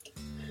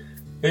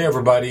Hey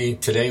everybody,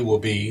 today we'll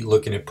be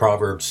looking at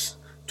Proverbs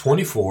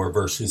 24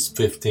 verses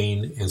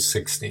 15 and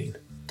 16.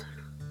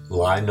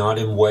 Lie not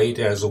in wait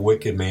as a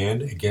wicked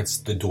man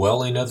against the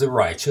dwelling of the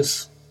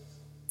righteous.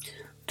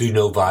 Do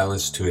no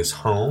violence to his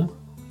home,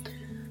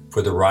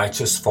 for the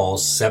righteous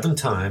falls 7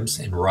 times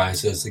and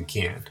rises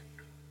again,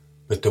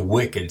 but the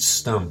wicked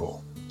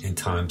stumble in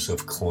times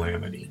of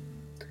calamity.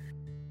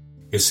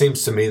 It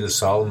seems to me that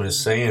Solomon is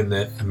saying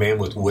that a man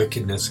with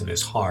wickedness in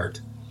his heart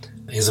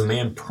is a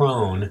man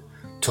prone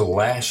to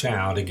lash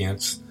out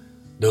against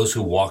those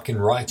who walk in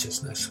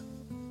righteousness.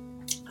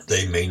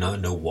 They may not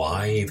know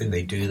why even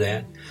they do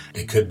that.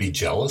 They could be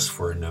jealous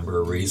for a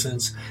number of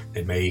reasons.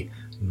 They may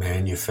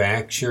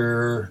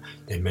manufacture,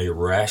 they may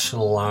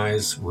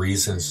rationalize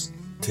reasons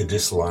to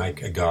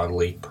dislike a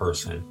godly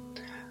person.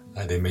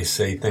 They may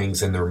say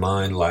things in their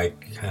mind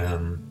like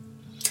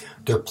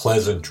their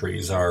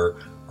pleasantries are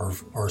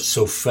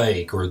so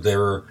fake, or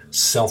they're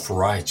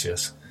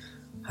self-righteous.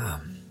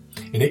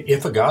 And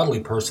if a godly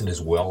person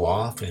is well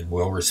off and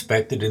well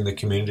respected in the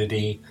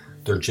community,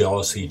 their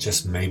jealousy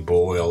just may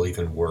boil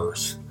even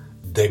worse.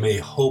 They may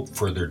hope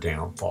for their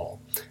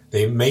downfall.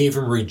 They may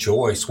even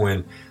rejoice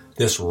when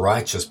this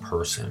righteous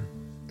person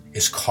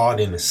is caught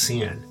in a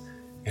sin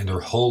and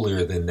their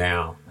holier than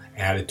thou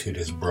attitude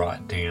is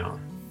brought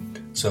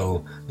down.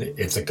 So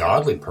if the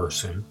godly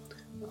person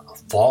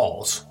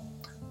falls,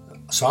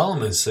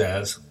 Solomon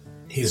says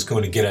he's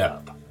going to get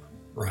up,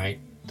 right?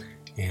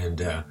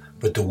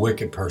 But the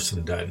wicked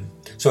person doesn't.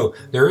 So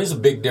there is a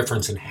big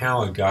difference in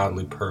how a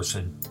godly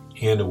person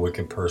and a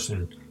wicked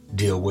person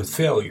deal with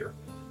failure.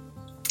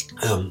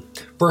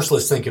 First,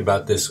 let's think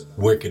about this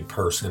wicked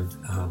person.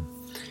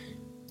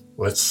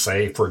 Let's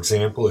say, for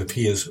example, if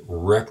he is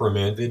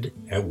reprimanded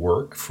at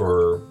work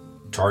for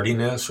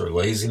tardiness or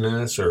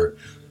laziness or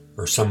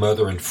some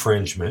other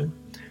infringement,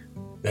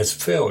 that's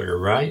failure,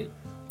 right?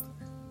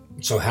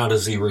 So how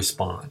does he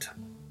respond?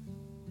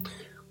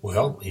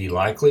 Well, he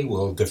likely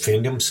will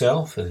defend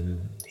himself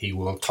and he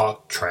will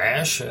talk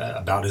trash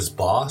about his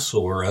boss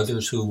or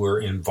others who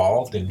were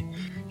involved in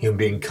him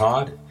being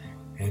caught.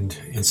 And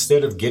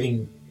instead of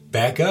getting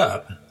back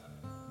up,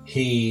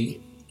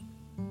 he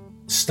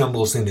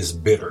stumbles in his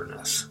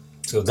bitterness.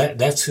 So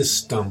that's his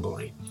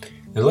stumbling.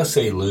 And let's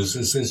say he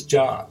loses his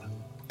job.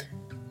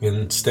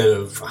 Instead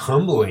of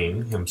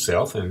humbling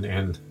himself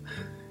and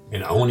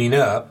owning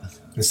up,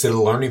 instead of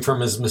learning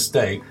from his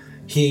mistake,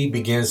 he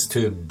begins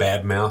to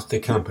badmouth the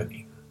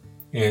company.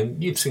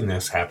 And you've seen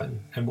this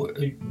happen. And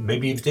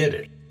maybe you did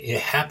it. It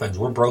happens.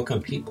 We're broken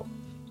people.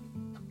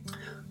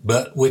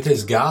 But with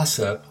his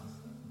gossip,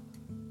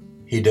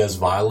 he does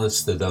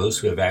violence to those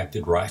who have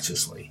acted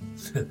righteously,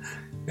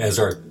 as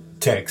our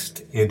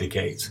text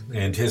indicates.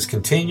 And his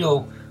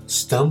continual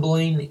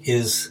stumbling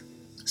is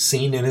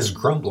seen in his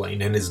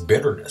grumbling and his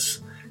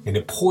bitterness. And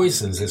it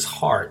poisons his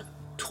heart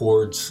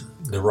towards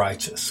the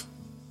righteous.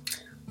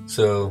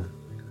 So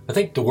I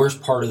think the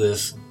worst part of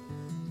this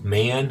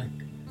man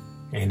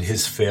and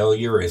his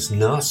failure is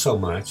not so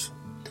much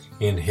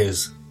in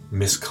his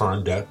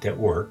misconduct at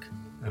work.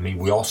 I mean,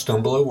 we all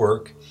stumble at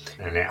work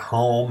and at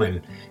home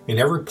and in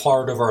every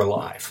part of our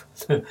life.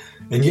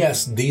 And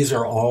yes, these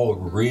are all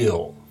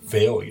real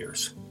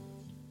failures.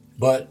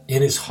 But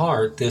in his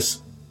heart,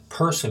 this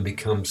person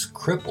becomes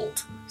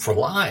crippled for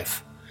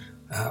life,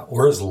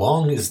 or as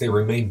long as they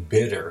remain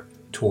bitter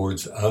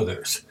towards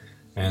others.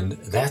 And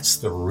that's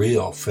the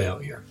real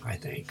failure, I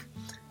think.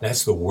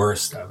 That's the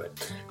worst of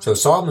it. So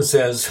Solomon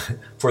says,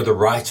 for the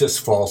righteous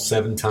falls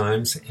 7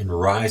 times and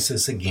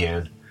rises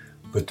again,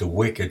 but the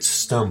wicked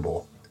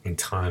stumble in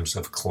times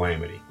of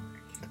calamity.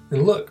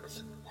 And look,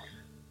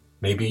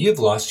 maybe you've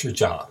lost your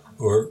job,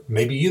 or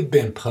maybe you've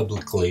been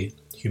publicly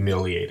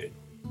humiliated.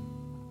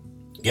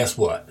 Guess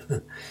what?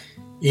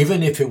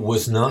 Even if it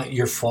was not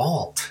your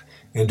fault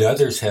and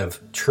others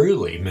have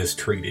truly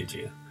mistreated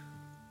you,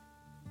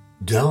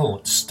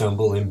 don't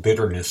stumble in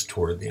bitterness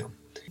toward them.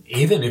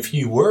 Even if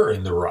you were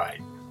in the right.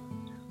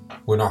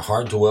 When our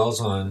heart dwells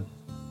on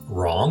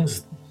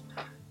wrongs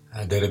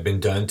that have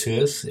been done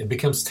to us, it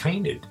becomes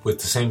tainted with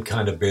the same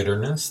kind of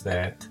bitterness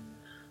that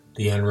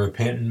the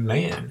unrepentant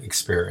man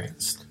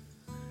experienced.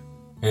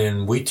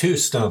 And we too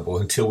stumble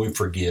until we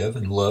forgive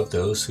and love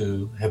those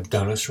who have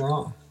done us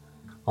wrong.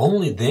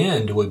 Only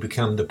then do we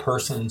become the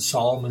person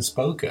Solomon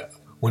spoke of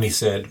when he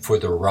said, for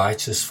the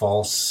righteous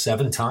falls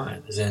 7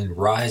 times and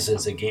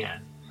rises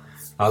again.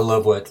 I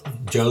love what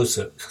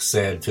Joseph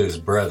said to his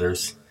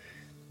brothers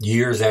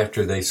years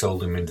after they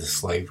sold him into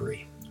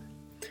slavery.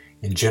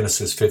 In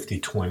Genesis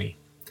 50:20,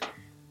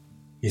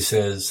 he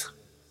says,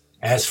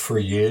 as for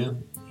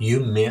you, you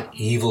meant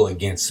evil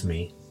against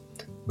me,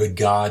 but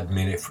God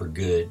meant it for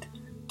good,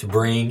 to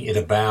bring it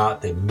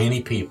about that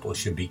many people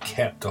should be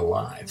kept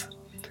alive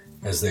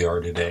as they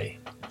are today.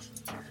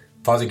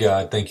 Father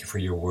God, thank you for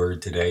your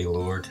word today,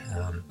 Lord.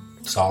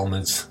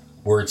 Solomon's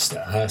words to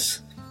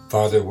us.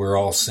 Father, we're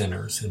all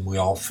sinners and we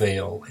all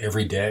fail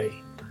every day.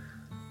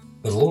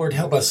 But Lord,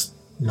 help us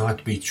not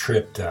to be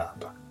tripped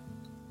up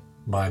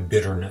by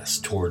bitterness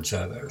towards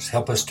others.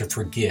 Help us to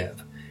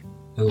forgive.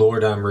 And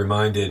Lord, I'm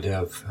reminded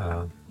of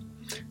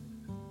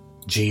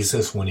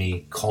Jesus when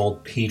he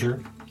called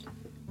Peter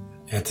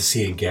at the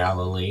Sea of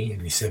Galilee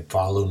and he said,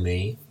 "Follow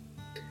me."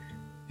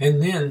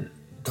 And then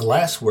the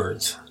last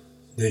words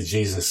that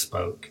Jesus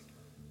spoke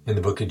in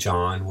the book of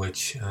John,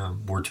 which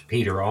were to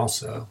Peter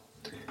also,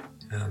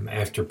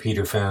 after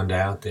Peter found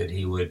out that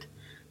he would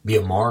be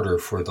a martyr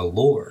for the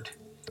Lord.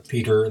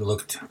 Peter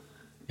looked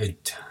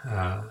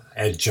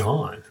at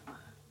John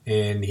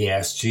and he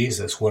asked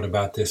Jesus, "What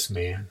about this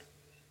man?"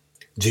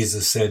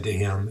 Jesus said to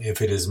him,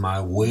 "If it is my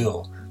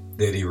will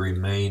that he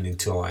remain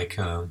until I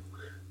come,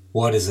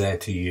 what is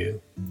that to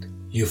you?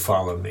 You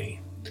follow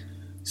me."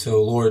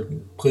 So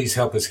Lord, please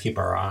help us keep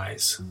our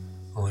eyes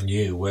on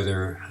you,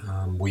 whether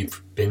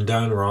we've been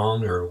done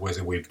wrong or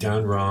whether we've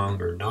done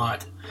wrong or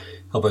not.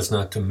 Help us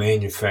not to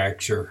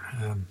manufacture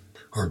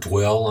or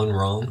dwell on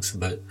wrongs,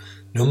 but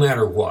no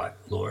matter what,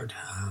 Lord,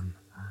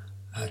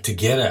 to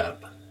get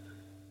up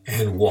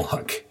and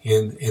walk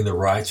in the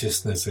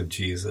righteousness of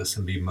Jesus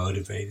and be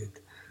motivated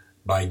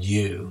by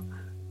you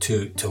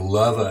to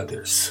love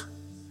others,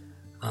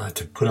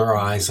 to put our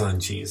eyes on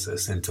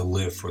Jesus and to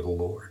live for the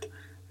Lord.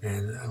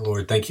 And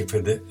Lord, thank you for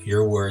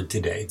your word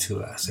today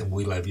to us, and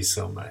we love you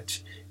so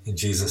much. In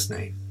Jesus'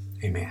 name,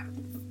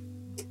 amen.